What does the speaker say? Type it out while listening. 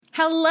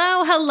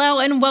Hello,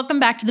 and welcome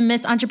back to the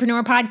Miss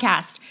Entrepreneur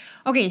Podcast.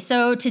 Okay,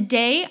 so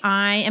today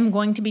I am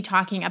going to be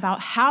talking about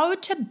how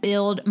to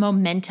build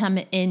momentum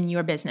in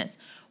your business,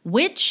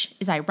 which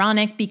is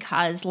ironic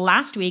because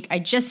last week I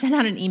just sent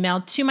out an email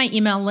to my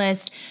email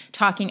list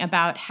talking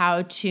about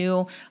how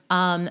to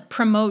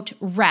promote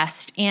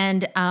rest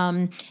and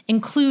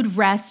include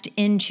rest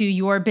into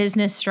your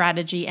business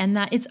strategy and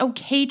that it's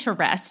okay to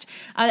rest.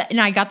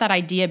 And I got that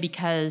idea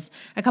because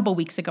a couple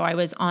weeks ago I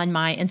was on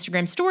my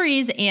Instagram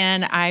stories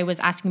and I was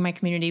asking my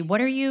community,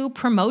 what are you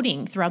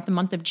promoting throughout the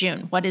month of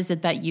June? What is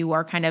it that you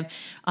are kind of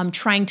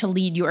trying to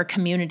lead your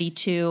community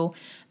to?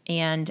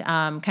 And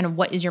kind of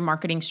what is your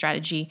marketing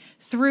strategy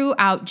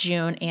throughout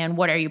June and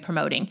what are you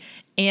promoting?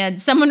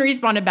 And someone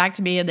responded back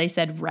to me and they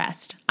said,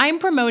 rest. I'm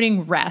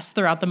promoting rest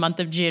throughout the month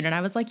of June. And I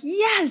was like,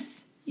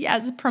 yes,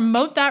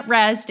 promote that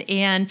rest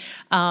and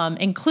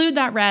include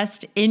that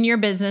rest in your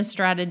business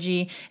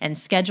strategy and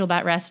schedule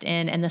that rest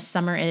in. And the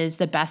summer is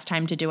the best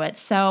time to do it.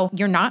 So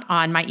you're not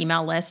on my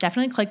email list,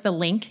 definitely click the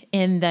link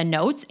in the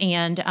notes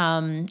and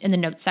in the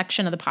notes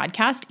section of the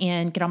podcast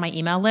and get on my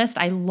email list.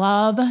 I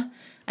love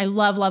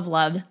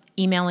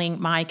emailing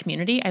my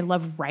community. I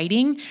love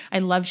writing. I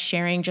love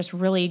sharing just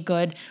really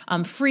good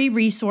free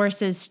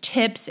resources,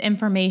 tips,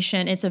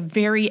 information. It's a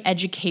very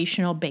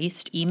educational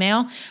based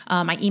email.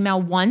 I email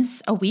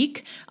once a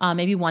week,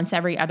 maybe once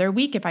every other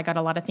week if I got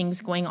a lot of things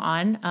going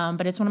on.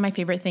 But it's one of my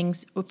favorite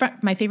things,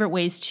 my favorite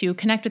ways to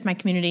connect with my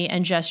community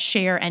and just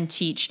share and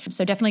teach.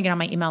 So definitely get on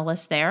my email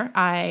list there.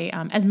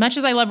 As much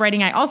as I love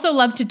writing, I also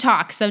love to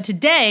talk. So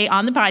today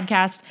on the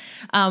podcast,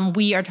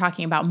 we are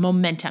talking about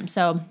momentum.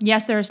 So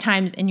yes, there's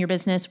times in your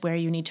business where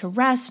you need to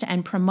rest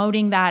and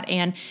promoting that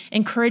and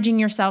encouraging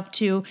yourself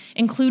to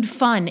include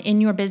fun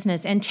in your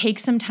business and take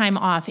some time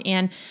off.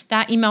 And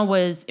that email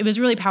was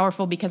really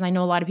powerful because I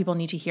know a lot of people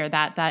need to hear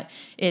that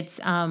it's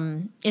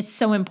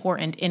so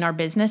important in our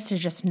business to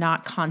just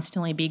not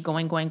constantly be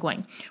going.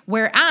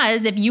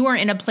 Whereas if you are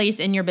in a place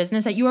in your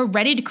business that you are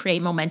ready to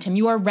create momentum,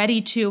 you are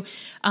ready to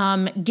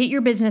get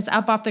your business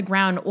up off the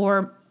ground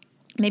or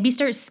maybe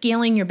start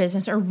scaling your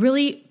business or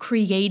really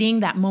creating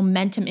that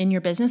momentum in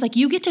your business. Like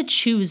you get to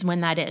choose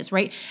when that is,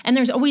 right? And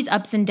there's always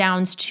ups and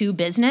downs to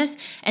business.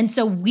 And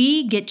so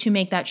we get to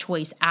make that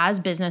choice as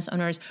business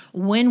owners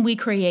when we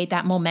create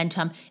that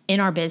momentum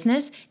in our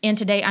business. And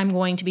today I'm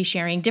going to be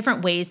sharing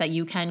different ways that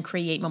you can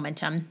create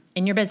momentum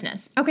in your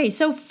business. Okay,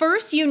 so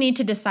first you need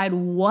to decide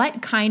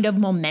what kind of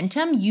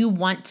momentum you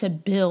want to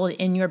build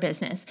in your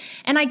business.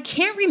 And I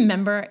can't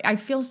remember, I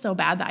feel so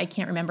bad that I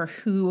can't remember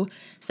who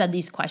said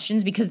these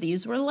questions because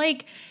these were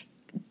like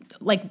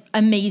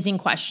amazing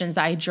questions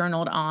that I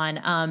journaled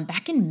on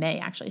back in May,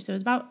 actually. So it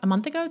was about a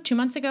month ago, 2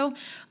 months ago.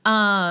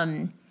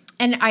 And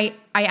I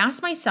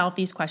asked myself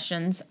these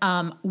questions.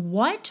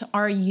 What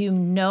are you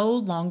no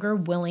longer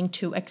willing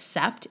to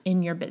accept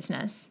in your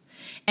business?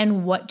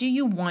 And what do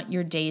you want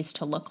your days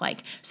to look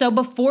like? So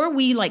before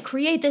we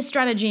create this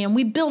strategy and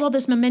we build all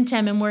this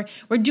momentum and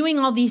we're doing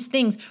all these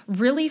things,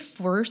 really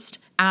first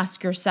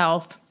ask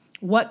yourself,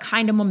 what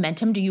kind of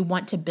momentum do you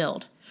want to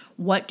build?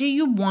 What do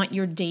you want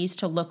your days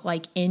to look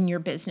like in your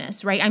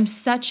business, right? I'm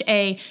such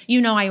I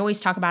always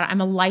talk about it.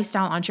 I'm a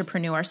lifestyle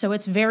entrepreneur. So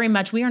it's very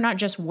much, we are not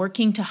just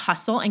working to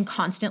hustle and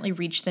constantly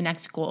reach the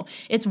next goal.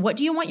 It's what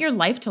do you want your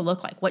life to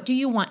look like? What do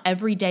you want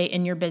every day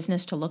in your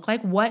business to look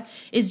like? What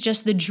is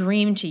just the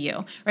dream to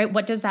you, right?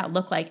 What does that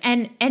look like?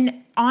 And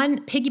on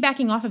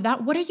piggybacking off of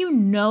that, what are you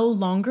no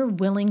longer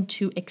willing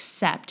to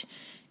accept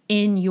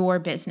in your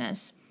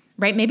business?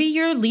 Right? Maybe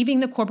you're leaving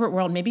the corporate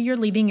world. Maybe you're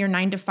leaving your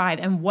 9 to 5.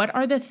 And what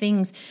are the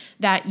things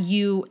that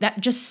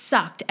just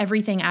sucked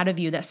everything out of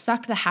you, that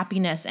sucked the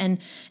happiness and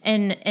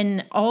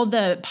all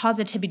the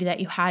positivity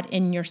that you had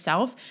in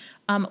yourself?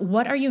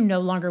 What are you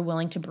no longer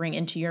willing to bring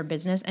into your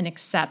business and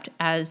accept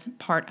as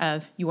part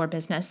of your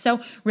business? So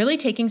really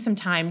taking some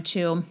time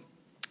to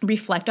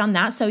reflect on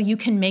that so you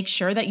can make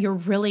sure that you're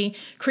really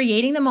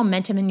creating the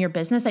momentum in your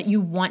business that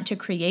you want to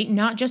create,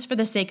 not just for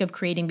the sake of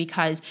creating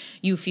because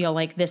you feel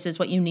like this is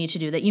what you need to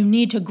do, that you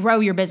need to grow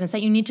your business,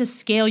 that you need to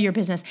scale your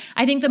business.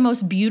 I think the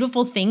most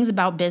beautiful things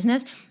about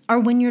business are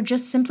when you're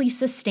just simply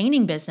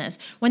sustaining business,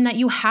 when that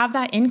you have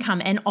that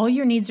income and all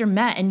your needs are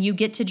met and you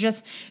get to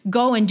just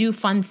go and do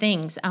fun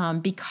things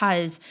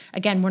because,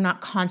 again, we're not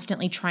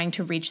constantly trying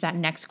to reach that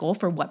next goal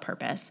for what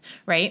purpose,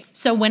 right?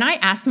 So when I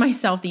asked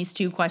myself these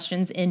two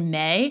questions in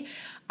May,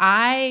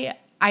 I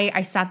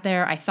sat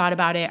there, I thought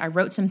about it, I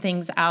wrote some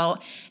things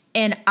out,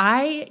 and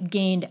I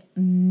gained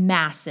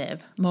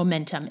massive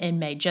momentum in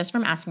May just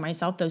from asking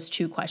myself those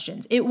two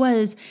questions. It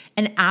was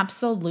an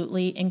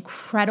absolutely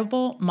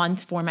incredible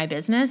month for my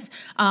business.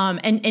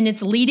 And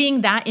it's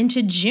leading that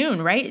into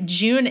June, right?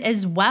 June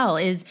as well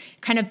is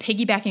kind of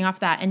piggybacking off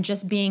that and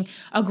just being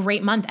a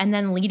great month and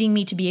then leading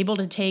me to be able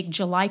to take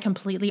July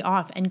completely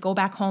off and go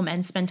back home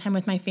and spend time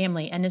with my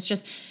family. And it's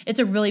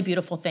a really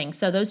beautiful thing.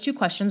 So those two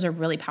questions are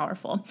really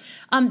powerful.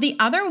 The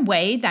other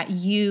way that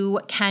you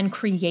can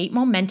create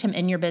momentum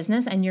in your business,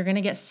 and you're going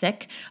to get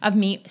sick of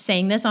me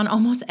saying this on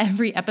almost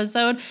every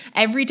episode,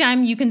 every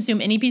time you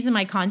consume any piece of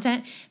my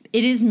content,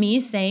 it is me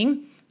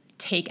saying,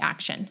 take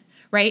action,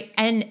 right?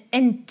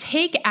 And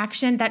take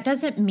action, that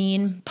doesn't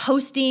mean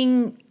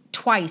posting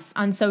twice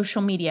on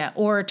social media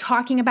or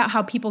talking about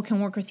how people can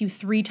work with you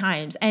 3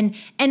 times and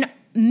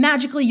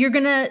magically you're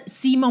going to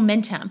see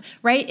momentum,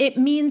 right? It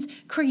means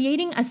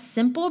creating a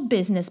simple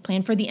business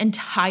plan for the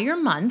entire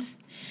month,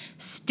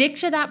 stick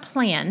to that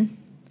plan,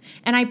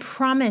 and I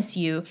promise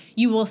you,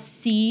 you will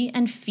see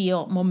and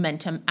feel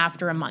momentum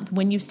after a month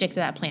when you stick to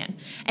that plan.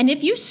 And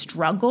if you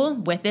struggle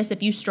with this,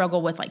 if you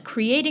struggle with like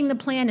creating the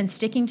plan and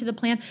sticking to the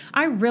plan,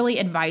 I really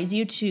advise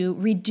you to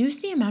reduce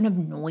the amount of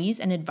noise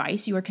and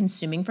advice you are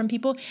consuming from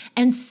people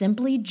and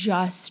simply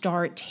just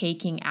start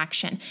taking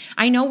action.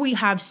 I know we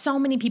have so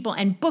many people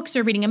and books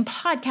are reading and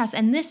podcasts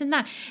and this and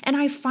that. And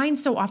I find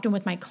so often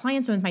with my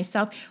clients and with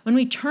myself, when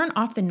we turn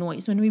off the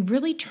noise, when we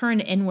really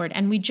turn inward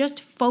and we just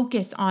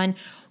focus on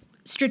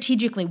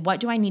strategically, what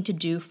do I need to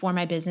do for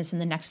my business in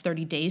the next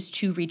 30 days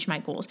to reach my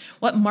goals?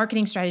 What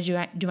marketing strategy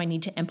do I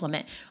need to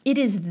implement? It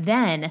is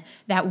then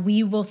that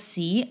we will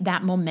see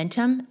that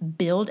momentum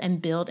build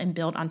and build and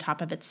build on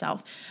top of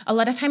itself. A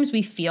lot of times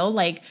we feel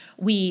like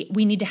we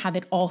need to have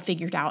it all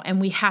figured out and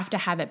we have to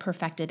have it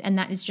perfected. And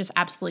that is just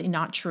absolutely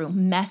not true.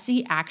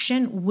 Messy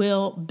action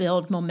will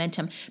build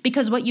momentum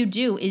because what you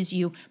do is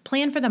you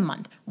plan for the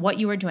month, what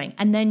you are doing,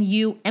 and then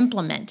you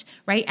implement,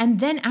 right?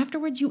 And then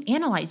afterwards you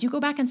analyze, you go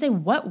back and say,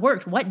 what worked?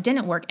 What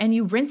didn't work? And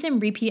you rinse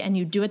and repeat and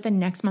you do it the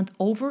next month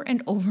over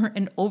and over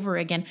and over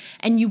again.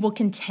 And you will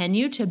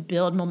continue to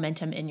build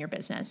momentum in your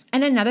business.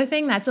 And another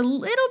thing that's a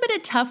little bit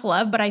of tough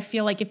love, but I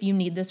feel like if you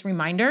need this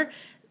reminder,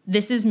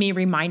 this is me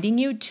reminding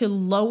you to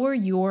lower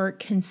your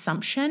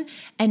consumption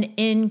and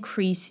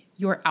increase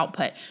your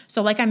output.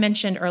 So like I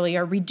mentioned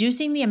earlier,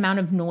 reducing the amount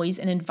of noise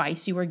and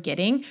advice you are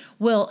getting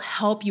will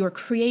help your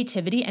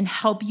creativity and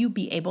help you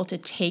be able to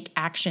take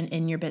action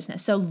in your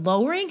business. So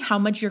lowering how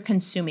much you're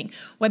consuming,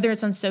 whether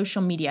it's on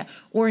social media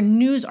or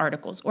news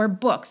articles or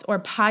books or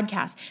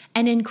podcasts,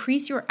 and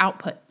increase your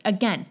output.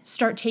 Again,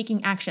 start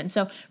taking action.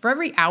 So for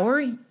every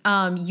hour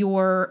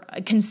you're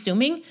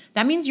consuming,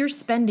 that means you're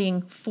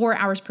spending 4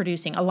 hours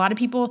producing. A lot of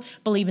people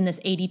believe in this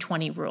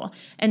 80-20 rule.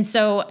 And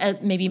so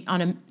maybe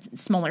on a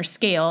smaller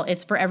scale,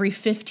 it's for every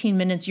 15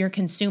 minutes you're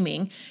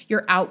consuming,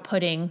 you're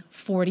outputting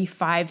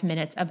 45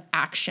 minutes of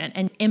action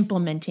and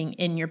implementing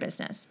in your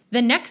business.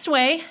 The next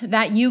way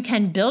that you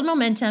can build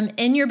momentum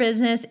in your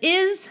business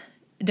is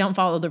don't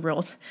follow the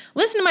rules.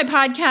 Listen to my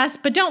podcast,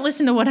 but don't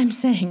listen to what I'm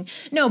saying.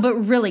 No, but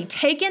really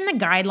take in the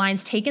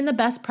guidelines, take in the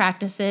best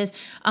practices,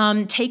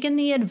 take in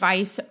the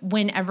advice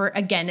whenever,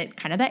 again, it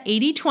kind of that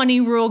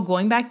 80-20 rule,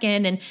 going back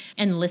in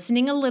and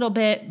listening a little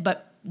bit,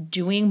 but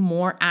doing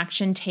more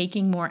action,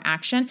 taking more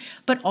action,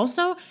 but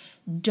also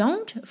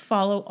don't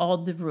follow all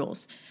the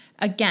rules.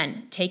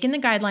 Again, take in the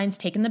guidelines,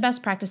 take in the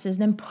best practices,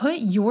 then put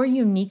your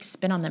unique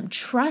spin on them.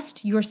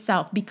 Trust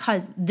yourself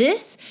because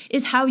this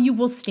is how you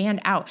will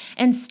stand out.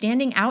 And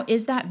standing out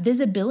is that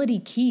visibility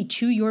key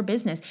to your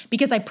business.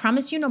 Because I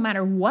promise you, no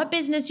matter what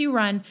business you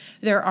run,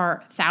 there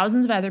are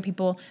thousands of other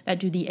people that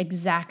do the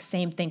exact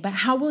same thing. But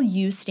how will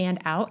you stand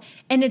out?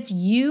 And it's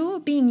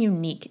you being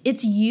unique.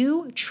 It's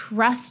you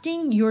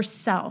trusting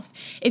yourself.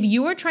 If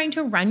you are trying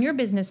to run your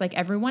business like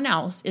everyone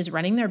else is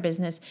running their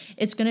business,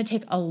 it's going to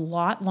take a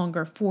lot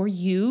longer for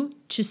you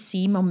to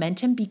see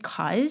momentum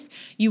because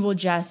you will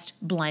just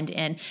blend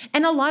in.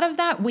 And a lot of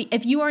that,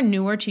 if you are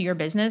newer to your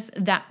business,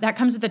 that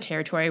comes with the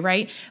territory,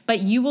 right?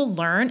 But you will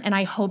learn, and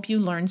I hope you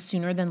learn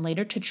sooner than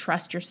later to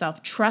trust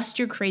yourself, trust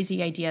your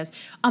crazy ideas,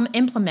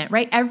 implement,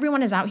 right?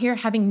 Everyone is out here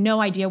having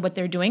no idea what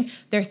they're doing.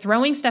 They're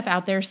throwing stuff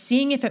out there,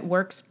 seeing if it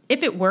works.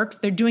 If it works,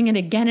 they're doing it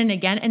again and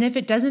again. And if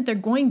it doesn't, they're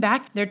going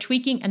back, they're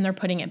tweaking, and they're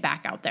putting it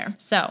back out there.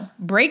 So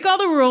break all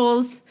the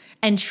rules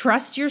and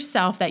trust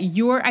yourself that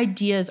your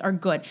ideas are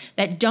good,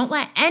 that don't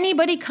let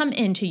anybody come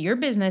into your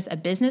business, a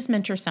business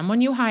mentor, someone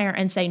you hire,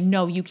 and say,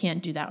 no, you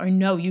can't do that, or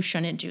no, you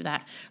shouldn't do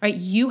that, right?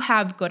 You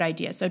have good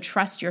ideas, so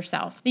trust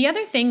yourself. The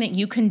other thing that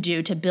you can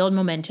do to build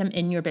momentum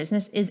in your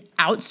business is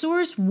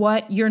outsource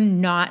what you're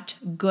not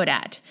good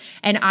at.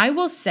 And I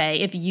will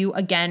say, if you,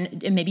 again,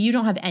 maybe you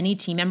don't have any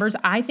team members,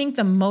 I think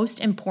the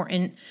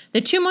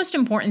two most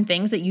important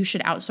things that you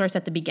should outsource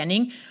at the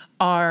beginning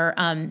are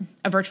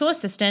a virtual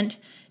assistant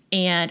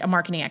and a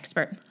marketing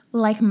expert,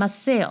 like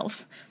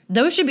myself.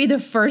 Those should be the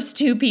first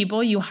 2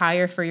 people you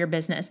hire for your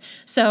business.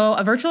 So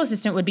a virtual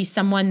assistant would be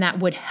someone that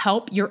would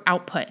help your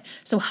output.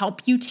 So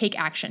help you take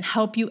action,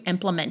 help you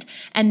implement.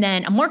 And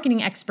then a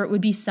marketing expert would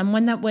be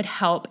someone that would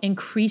help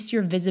increase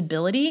your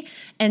visibility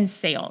and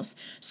sales.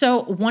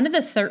 So one of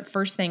the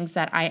first things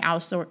that I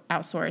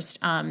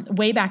outsourced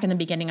way back in the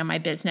beginning of my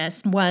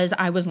business was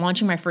I was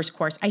launching my first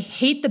course. I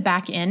hate the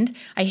back end.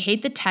 I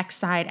hate the tech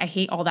side. I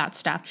hate all that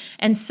stuff.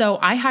 And so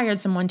I hired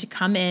someone to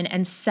come in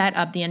and set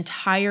up the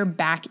entire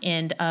back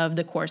end of of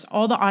the course,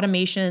 all the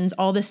automations,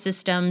 all the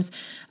systems,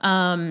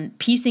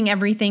 piecing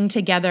everything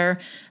together,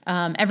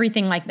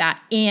 everything like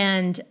that.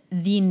 And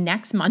the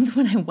next month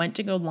when I went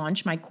to go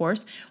launch my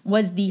course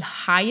was the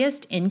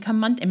highest income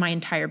month in my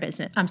entire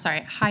business. I'm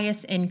sorry,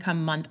 highest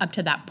income month up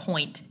to that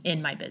point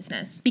in my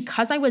business.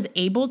 Because I was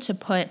able to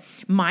put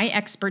my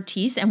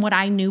expertise and what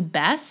I knew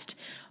best,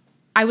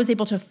 I was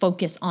able to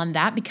focus on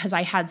that because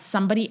I had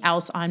somebody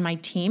else on my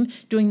team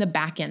doing the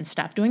back end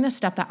stuff, doing the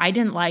stuff that I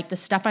didn't like, the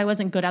stuff I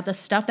wasn't good at, the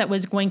stuff that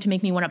was going to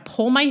make me want to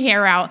pull my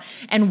hair out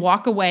and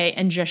walk away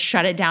and just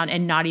shut it down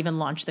and not even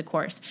launch the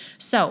course.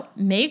 So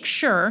make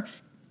sure,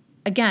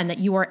 again, that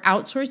you are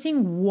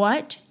outsourcing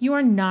what you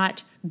are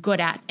not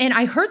good at. And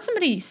I heard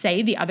somebody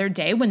say the other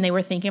day when they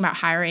were thinking about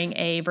hiring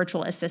a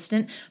virtual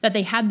assistant that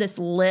they had this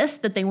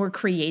list that they were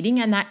creating,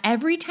 and that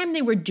every time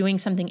they were doing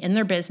something in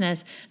their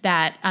business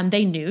that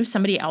they knew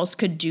somebody else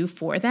could do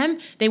for them,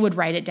 they would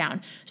write it down.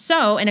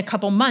 So in a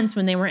couple months,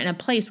 when they were in a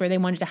place where they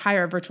wanted to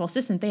hire a virtual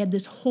assistant, they had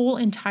this whole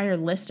entire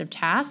list of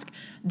tasks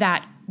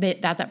that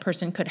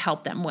person could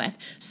help them with.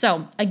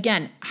 So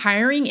again,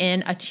 hiring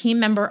in a team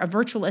member, a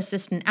virtual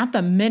assistant at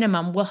the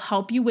minimum will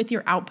help you with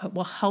your output,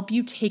 will help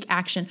you take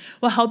action,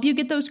 will help you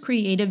get those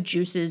creative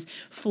juices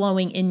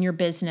flowing in your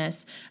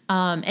business.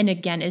 And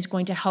again, is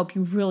going to help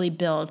you really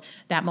build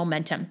that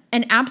momentum.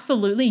 And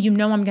absolutely, I'm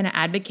going to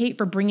advocate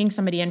for bringing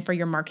somebody in for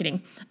your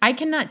marketing. I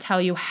cannot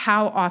tell you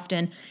how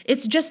often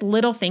it's just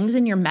little things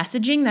in your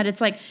messaging that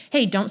it's like,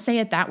 hey, don't say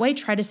it that way,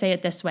 try to say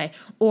it this way.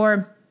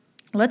 Or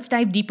let's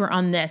dive deeper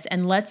on this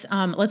and let's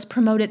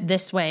promote it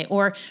this way,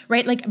 or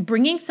right, like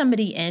bringing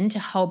somebody in to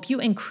help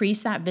you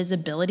increase that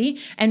visibility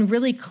and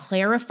really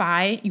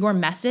clarify your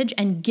message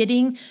and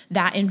getting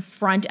that in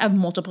front of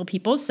multiple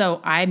people. So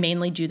I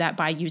mainly do that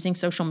by using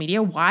social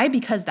media. Why?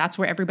 Because that's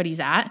where everybody's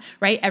at,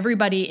 right?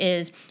 Everybody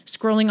is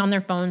scrolling on their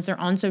phones, they're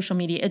on social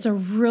media. It's a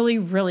really,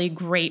 really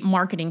great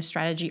marketing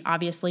strategy,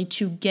 obviously,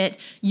 to get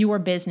your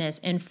business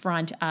in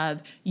front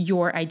of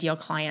your ideal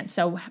client.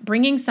 So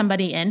bringing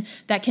somebody in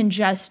that can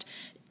just,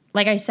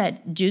 like I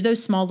said, do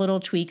those small little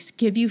tweaks,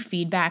 give you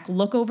feedback,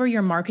 look over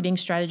your marketing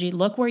strategy,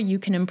 look where you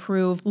can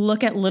improve,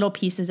 look at little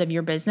pieces of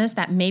your business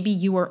that maybe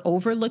you are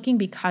overlooking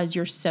because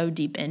you're so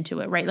deep into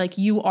it, right? Like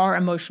you are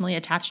emotionally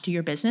attached to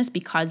your business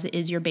because it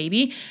is your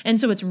baby. And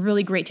so it's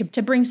really great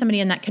to bring somebody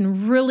in that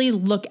can really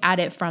look at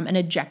it from an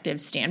objective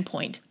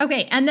standpoint.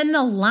 Okay, and then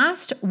the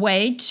last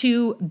way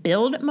to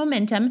build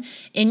momentum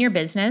in your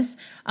business,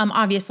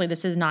 obviously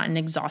this is not an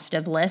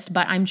exhaustive list,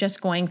 but I'm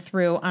just going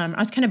through, I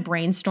was kind of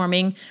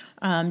brainstorming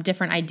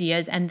different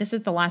ideas. And this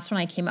is the last one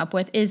I came up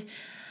with is,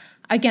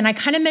 again, I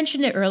kind of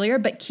mentioned it earlier,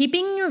 but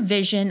keeping your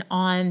vision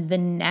on the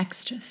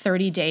next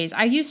 30 days.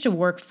 I used to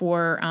work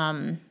for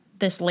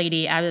this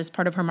lady. I was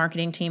part of her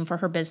marketing team for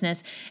her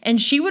business.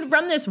 And she would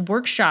run this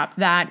workshop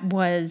that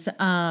was,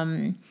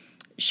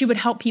 she would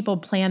help people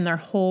plan their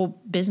whole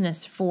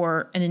business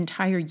for an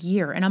entire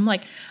year. And I'm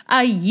like,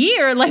 a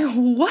year? Like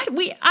what?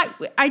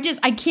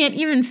 I can't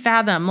even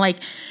fathom, like,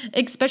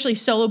 especially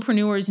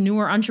solopreneurs,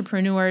 newer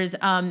entrepreneurs,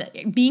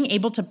 being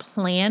able to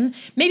plan,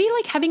 maybe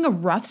like having a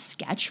rough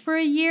sketch for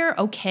a year.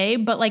 Okay.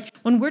 But like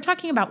when we're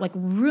talking about like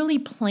really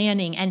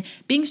planning and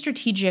being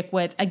strategic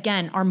with,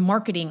 again, our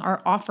marketing,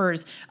 our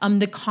offers,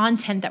 the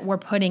content that we're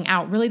putting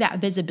out, really that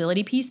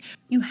visibility piece,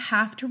 you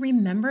have to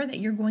remember that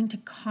you're going to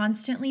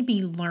constantly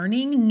be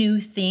learning new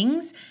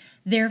things.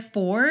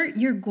 Therefore,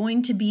 you're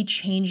going to be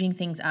changing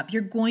things up.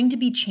 You're going to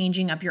be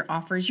changing up your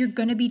offers. You're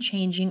going to be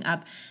changing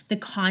up the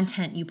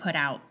content you put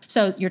out.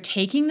 So you're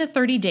taking the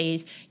 30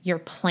 days, you're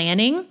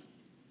planning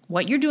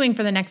what you're doing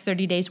for the next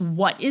 30 days.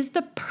 What is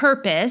the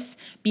purpose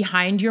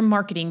behind your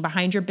marketing,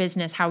 behind your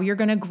business, how you're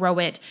going to grow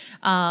it,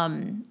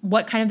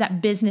 what kind of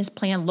that business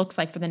plan looks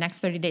like for the next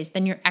 30 days.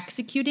 Then you're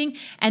executing,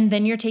 and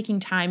then you're taking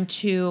time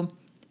to,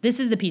 this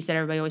is the piece that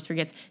everybody always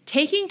forgets,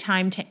 taking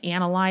time to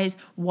analyze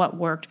what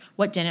worked,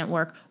 what didn't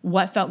work,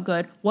 what felt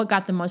good, what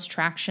got the most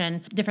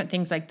traction, different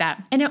things like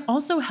that. And it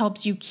also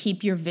helps you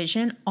keep your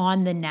vision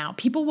on the now.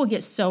 People will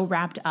get so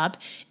wrapped up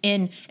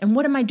in, and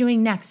what am I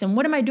doing next? And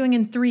what am I doing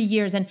in 3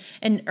 years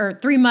or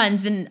 3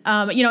 months? And,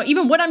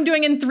 even what I'm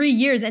doing in 3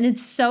 years. And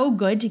it's so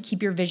good to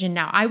keep your vision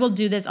now. I will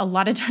do this a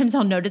lot of times.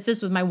 I'll notice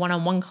this with my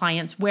one-on-one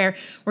clients where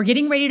we're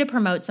getting ready to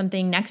promote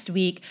something next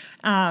week,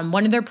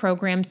 one of their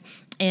programs.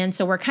 And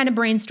so we're kind of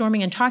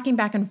brainstorming and talking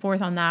back and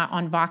forth on that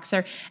on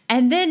Voxer.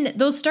 And then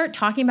they'll start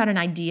talking about an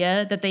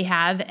idea that they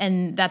have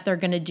and that they're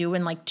going to do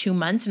in like 2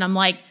 months. And I'm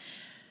like,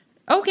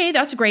 okay,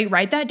 that's great.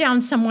 Write that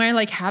down somewhere,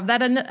 like have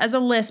that as a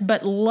list,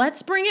 but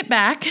let's bring it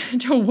back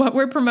to what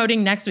we're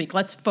promoting next week.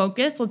 Let's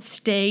focus. Let's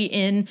stay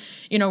in,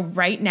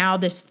 right now,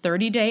 this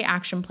 30-day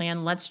action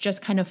plan. Let's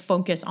just kind of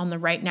focus on the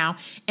right now,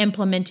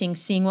 implementing,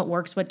 seeing what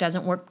works, what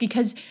doesn't work,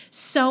 because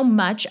so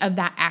much of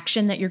that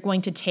action that you're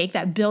going to take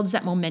that builds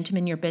that momentum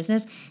in your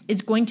business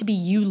is going to be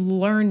you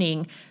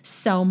learning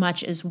so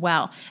much as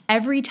well.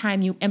 Every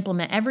time you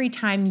implement, every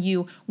time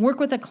you work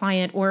with a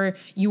client or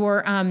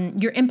you're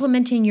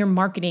implementing your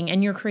marketing and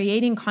and you're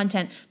creating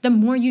content, the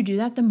more you do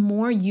that, the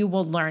more you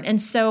will learn.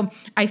 And so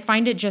I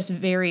find it just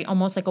very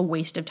almost like a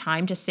waste of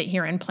time to sit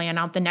here and plan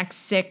out the next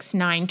 6,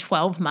 9,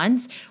 12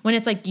 months when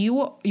it's like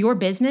your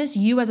business,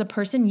 you as a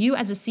person, you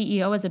as a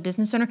CEO, as a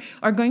business owner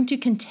are going to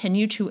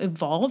continue to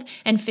evolve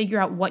and figure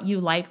out what you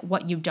like,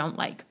 what you don't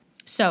like.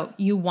 So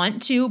you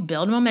want to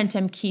build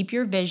momentum, keep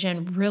your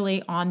vision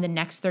really on the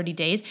next 30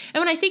 days. And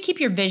when I say keep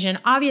your vision,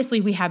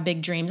 obviously we have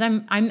big dreams.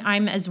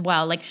 I'm as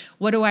well. Like,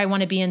 what do I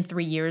want to be in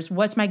 3 years?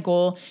 What's my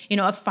goal? A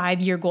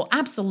 5-year goal?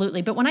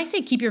 Absolutely. But when I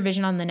say keep your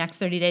vision on the next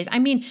 30 days, I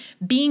mean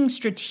being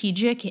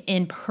strategic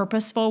and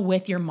purposeful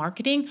with your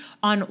marketing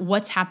on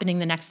what's happening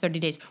the next 30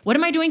 days. What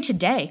am I doing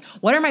today?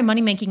 What are my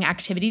money-making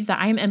activities that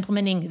I am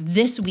implementing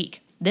this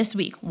week?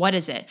 What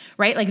is it,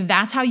 right? Like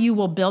that's how you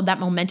will build that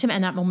momentum,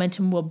 and that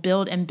momentum will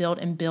build and build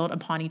and build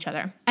upon each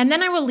other. And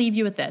then I will leave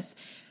you with this.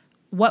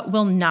 What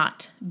will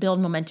not build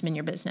momentum in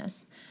your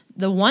business?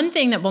 The one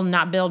thing that will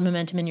not build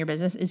momentum in your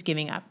business is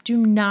giving up. Do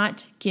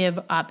not give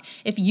up.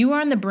 If you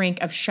are on the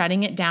brink of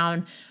shutting it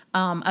down,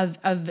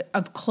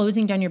 of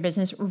closing down your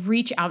business,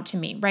 reach out to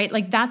me, right?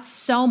 Like that's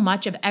so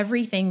much of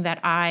everything that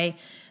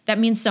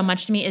means so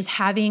much to me is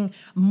having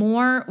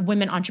more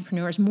women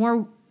entrepreneurs,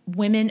 more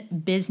women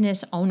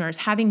business owners.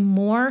 Having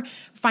more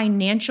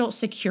financial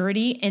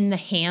security in the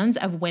hands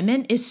of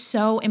women is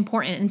so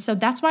important. And so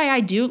that's why I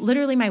do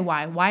literally my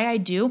why I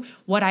do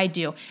what I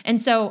do.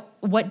 And so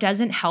what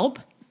doesn't help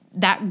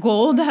that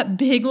goal, that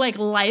big like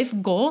life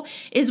goal,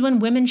 is when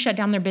women shut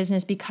down their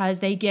business because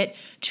they get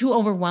too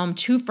overwhelmed,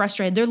 too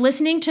frustrated. They're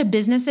listening to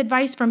business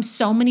advice from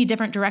so many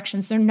different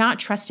directions. They're not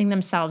trusting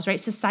themselves, right?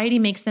 Society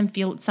makes them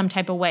feel some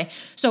type of way.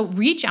 So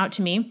reach out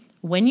to me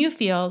when you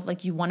feel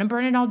like you want to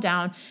burn it all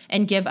down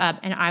and give up,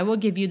 and I will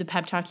give you the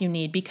pep talk you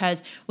need,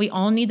 because we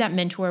all need that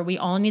mentor. We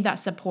all need that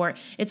support.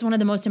 It's one of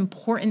the most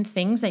important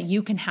things that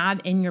you can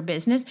have in your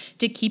business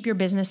to keep your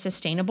business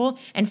sustainable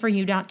and for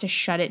you not to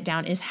shut it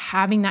down, is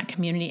having that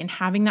community and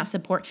having that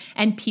support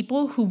and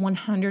people who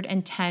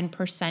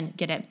 110%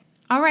 get it.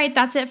 All right,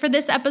 that's it for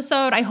this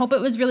episode. I hope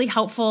it was really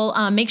helpful.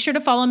 Make sure to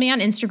follow me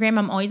on Instagram.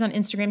 I'm always on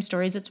Instagram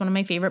stories. It's one of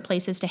my favorite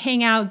places to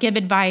hang out, give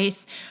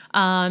advice,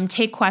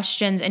 take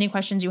questions, any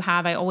questions you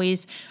have. I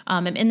always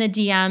am in the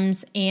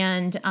DMs.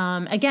 And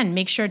again,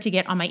 make sure to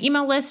get on my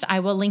email list. I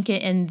will link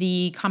it in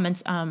the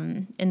comments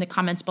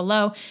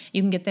below.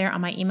 You can get there on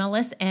my email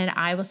list, and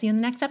I will see you in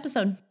the next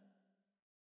episode.